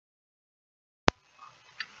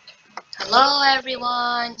Hello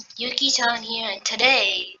everyone, Yuki Chan here, and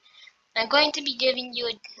today I'm going to be giving you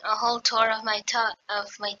a whole tour of my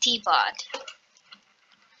teapot.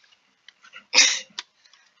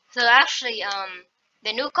 So actually,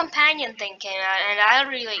 the new companion thing came out, and I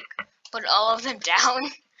already put all of them down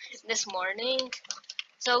this morning.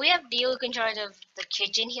 So we have Duke in charge of the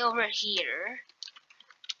kitchen over here.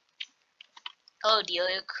 Hello,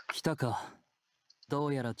 Duke. 来たか。ど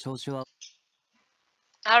うやら調子は。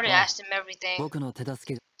I already asked him everything. 僕の手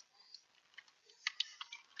助けが。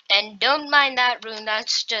And don't mind that room,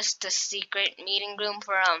 that's just a secret meeting room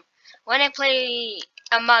for when I play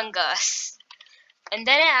Among Us. And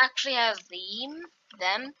then I actually have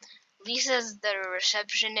them. Lisa's the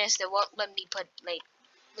receptionist. They won't let me put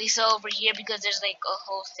Lisa over here because there's a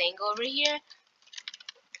whole thing over here.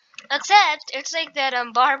 Except it's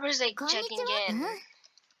that Barbara's checking in.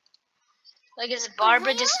 Is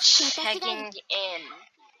Barbara just checking in?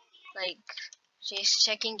 She's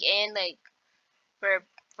checking in for a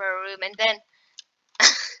room, and then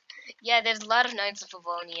yeah, there's a lot of Knights of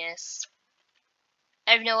Favonius.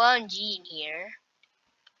 I have Noel and Jean here.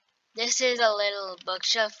 This is a little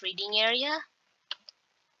bookshelf reading area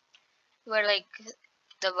where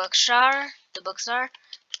the books are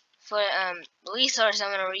for Lisa or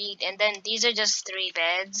someone to read, and then these are just 3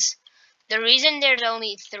 beds. The reason there's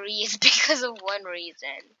only 3 is because of one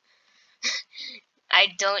reason. I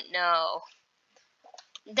don't know.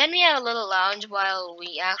 Then we have a little lounge while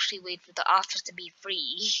we actually wait for the office to be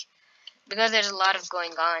free, because there's a lot of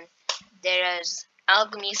going on. There's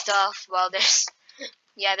alchemy stuff, there's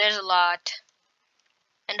a lot.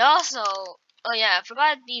 And also, oh yeah, I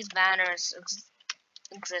forgot these banners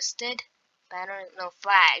existed.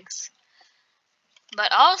 Flags.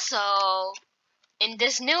 But also, in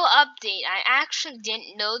this new update, I actually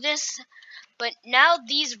didn't know this, but now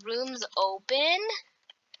these rooms open,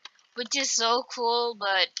 which is so cool,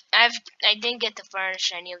 but I didn't get to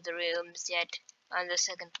furnish any of the rooms yet on the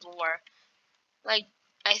 2nd floor.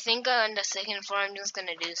 I think on the 2nd floor I'm just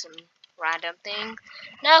gonna do some random thing.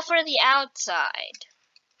 Now for the outside.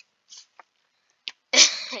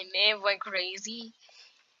 I may have went crazy.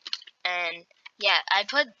 And yeah, I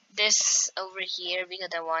put this over here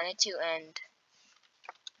because I wanted to, and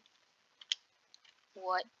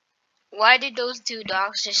what? Why did those 2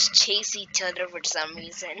 dogs just chase each other for some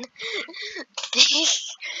reason?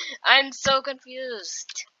 I'm so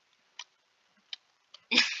confused.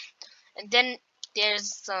 And then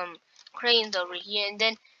there's some cranes over here, and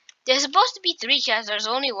then there's supposed to be 3 cats, there's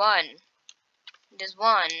only 1. There's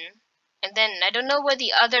 1. And then I don't know where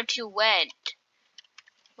the other 2 went.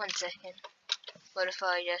 1 second. What if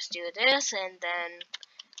I just do this, and then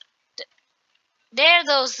there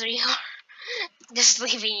those 3 are, just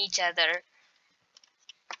leaving each other.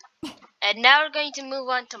 And now we're going to move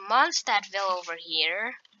on to Mondstadtville over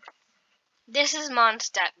here. This is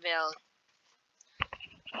Mondstadtville.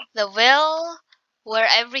 The ville where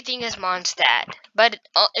everything is Mondstadt. But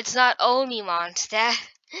it's not only Mondstadt.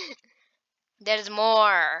 There's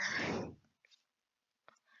more.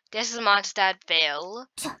 This is Mondstadtville.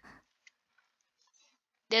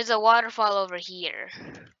 There's a waterfall over here.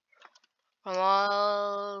 From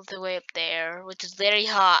all the way up there, which is very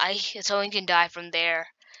high. So you can die from there.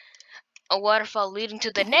 A waterfall leading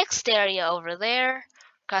to the next area over there.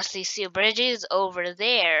 Across these 2 bridges over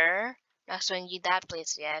there. Not showing you that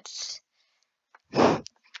place yet.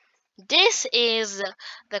 This is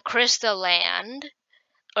the Crystal Land.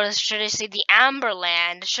 Or should I say the Amber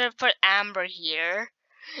Land? I should have put Amber here.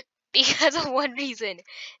 Because of one reason.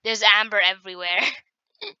 There's amber everywhere.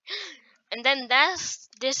 And then that's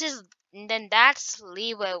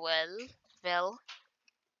Leewayville.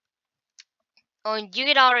 Oh, and you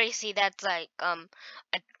can already see that's a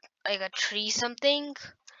tree something.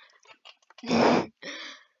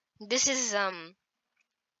 This is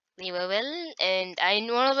Leewayville, and I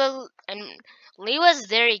know Leewa's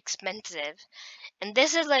very expensive. And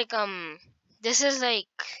this is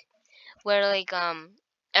where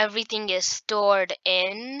everything is stored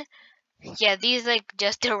in. Yeah, these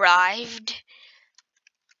just arrived.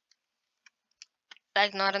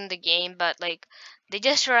 Not in the game, but they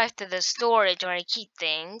just arrived to the storage where I keep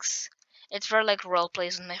things. It's for role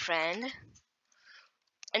plays with my friend.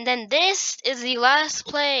 And then this is the last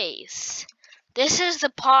place. This is the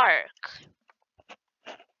park.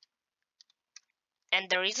 And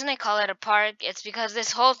the reason I call it a park is because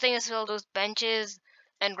this whole thing is filled with benches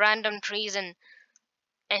and random trees, and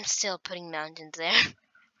I'm still putting mountains there.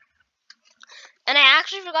 And I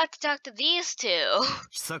actually forgot to talk to these 2.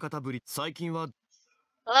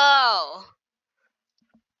 Hello.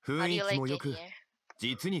 How do you like it here?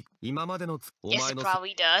 Yes, it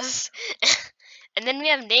probably does. And then we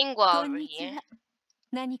have Ningwa over here.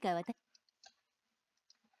 How do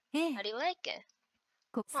you like it?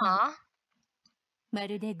 Aww. What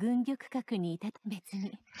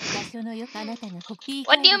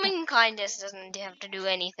do you mean kindness doesn't have to do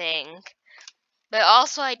anything? But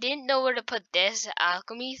also, I didn't know where to put this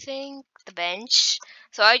alchemy thing, the bench,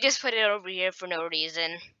 so I just put it over here for no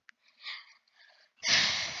reason.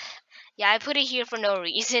 Yeah, I put it here for no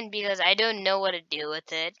reason because I don't know what to do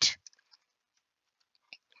with it.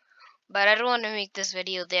 But I don't want to make this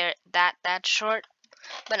video that short.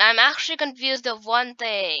 But I'm actually confused of one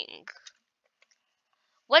thing.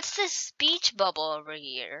 What's this speech bubble over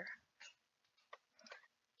here?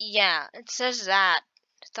 Yeah, it says that.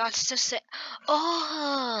 I thought it's to say.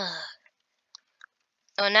 Oh,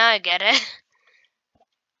 now I get it.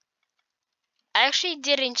 I actually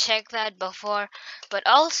didn't check that before, but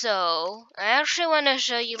also I actually want to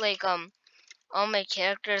show you like all my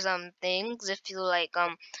characters things if you like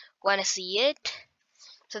want to see it.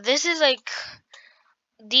 So this is like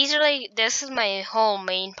this is my whole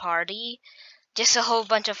main party, just a whole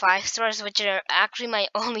bunch of 5 stars, which are actually my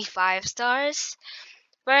only 5 stars.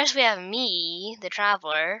 First we have me, the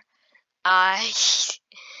traveler. I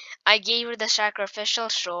I gave her the sacrificial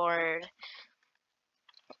sword.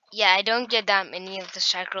 Yeah, I don't get that many of the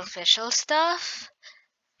sacrificial stuff.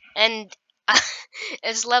 And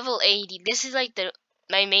it's level 80. This is like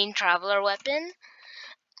my main traveler weapon.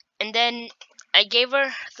 And then I gave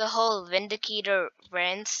her the whole Vindicator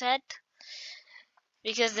brand set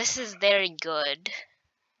because this is very good.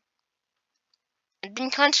 And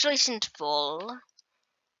then Constellation's full.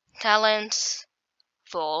 Talents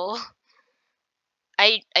full.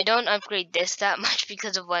 I don't upgrade this that much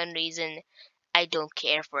because of one reason. I don't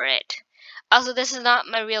care for it. Also, this is not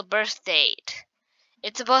my real birth date.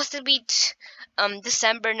 It's supposed to be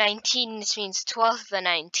December 19, which means 12th to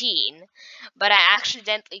 19. But I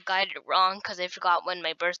accidentally got it wrong because I forgot when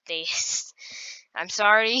my birthday is. I'm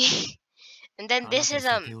sorry. And then this is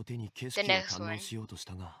the next one.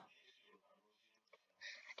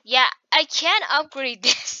 Yeah, I can upgrade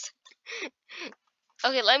this.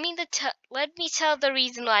 Okay, let me tell the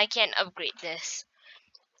reason why I can't upgrade this.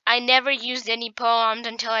 I never used any poems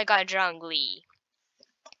until I got Zhongli.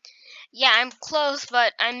 Yeah, I'm close,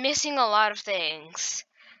 but I'm missing a lot of things.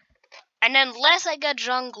 And unless I get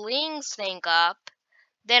Zhongling's thing up,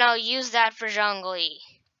 then I'll use that for Zhongli.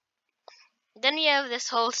 Then we have this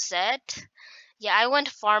whole set. Yeah, I went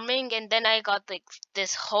farming and then I got like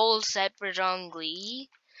this whole set for Zhongli.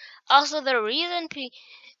 Also, the reason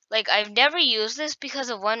I've never used this because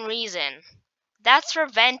of one reason. That's for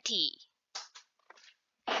Venti.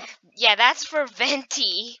 Yeah, that's for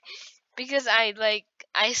Venti. Because I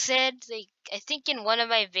said I think in one of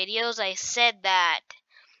my videos I said that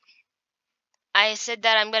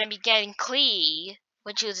I'm gonna be getting Klee,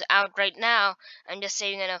 which is out right now. I'm just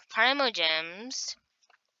saving enough Primogems.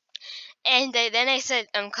 And then I said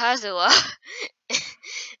Kazuha.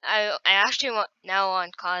 I actually now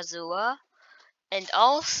want Kazuha. And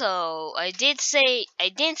also I didn't say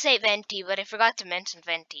Venti, but I forgot to mention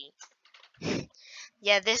Venti.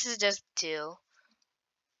 Yeah, this is just 2.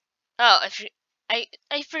 Oh,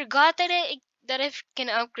 I forgot that I can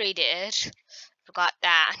upgrade it. Forgot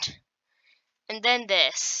that. And then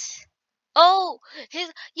this. Oh,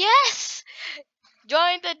 yes!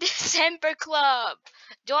 Join the December Club!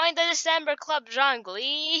 Join the December Club,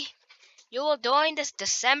 Zhongli! You will join this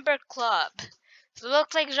December Club. So it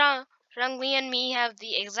looks like Zhongli and me have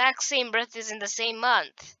the exact same birthdays in the same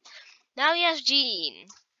month. Now we have Jean.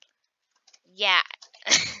 Yeah.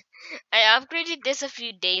 I upgraded this a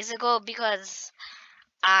few days ago because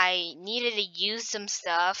I needed to use some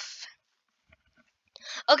stuff.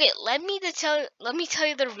 Okay, let me tell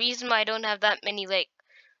you the reason why I don't have that many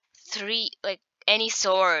any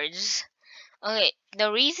swords. Okay,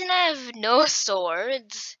 the reason I have no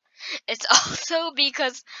swords it's also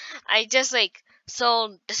because I just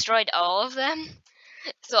destroyed all of them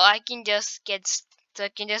so I can just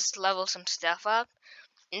level some stuff up.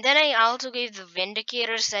 And then I also gave the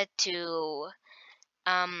Vindicator set to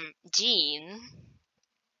Jean.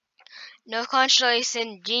 No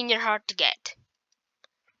constellation, Jean, you're hard to get.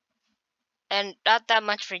 And not that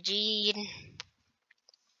much for Jean.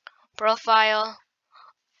 Profile.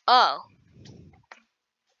 Oh.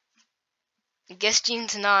 I guess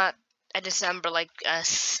Jean's not a December like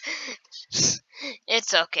us.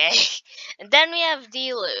 It's okay. And then we have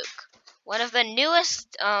D-Luke. One of the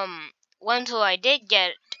newest ones who I did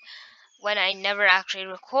get when I never actually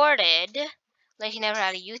recorded. Like he never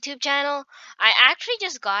had a YouTube channel. I actually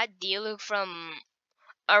just got D-Luke from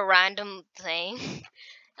a random thing.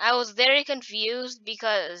 I was very confused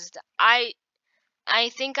because I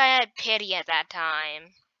think I had pity at that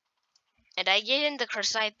time. And I gave him the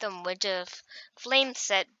chrysanthemum, which is flame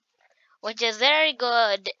set, which is very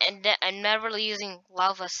good, and I'm never using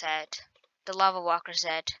lava set, the lava walker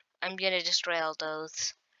set. I'm gonna destroy all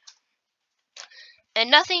those. And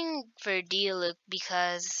nothing for Diluc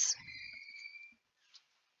because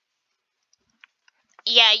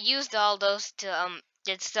yeah, I used all those to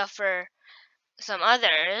get stuff for some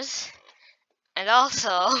others, and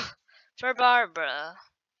also for Barbara.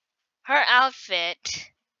 Her outfit,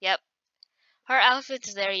 yep, her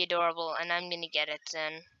outfit's very adorable, and I'm gonna get it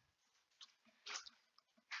soon.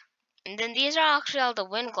 And then these are actually all the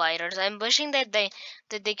wind gliders. I'm wishing that they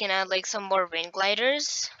can add like some more wind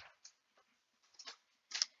gliders.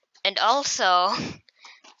 And also,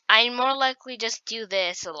 I more likely just do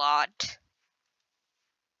this a lot.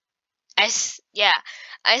 Yeah,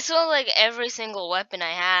 I saw like every single weapon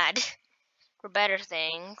I had for better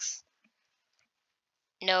things.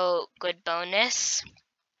 No good bonus.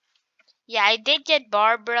 Yeah, I did get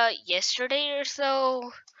Barbara yesterday or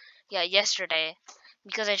so. Yeah, yesterday.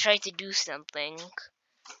 Because I tried to do something.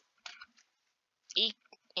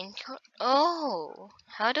 Oh,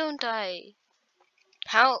 how don't I?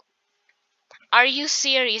 How? Are you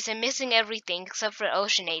serious? I'm missing everything except for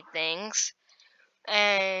Oceanate things.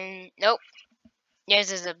 And nope.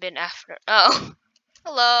 Yours is a bit after. Oh,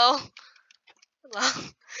 hello. Hello.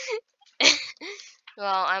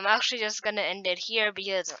 Well, I'm actually just gonna end it here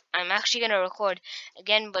because I'm actually gonna record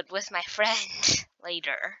again, but with my friend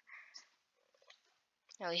later.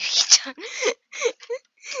 No, Yuki Chan.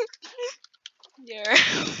 Yeah.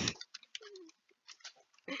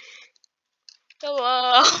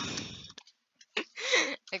 Hello.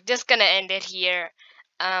 I'm just gonna end it here.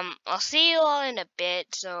 I'll see you all in a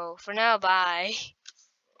bit. So for now, bye.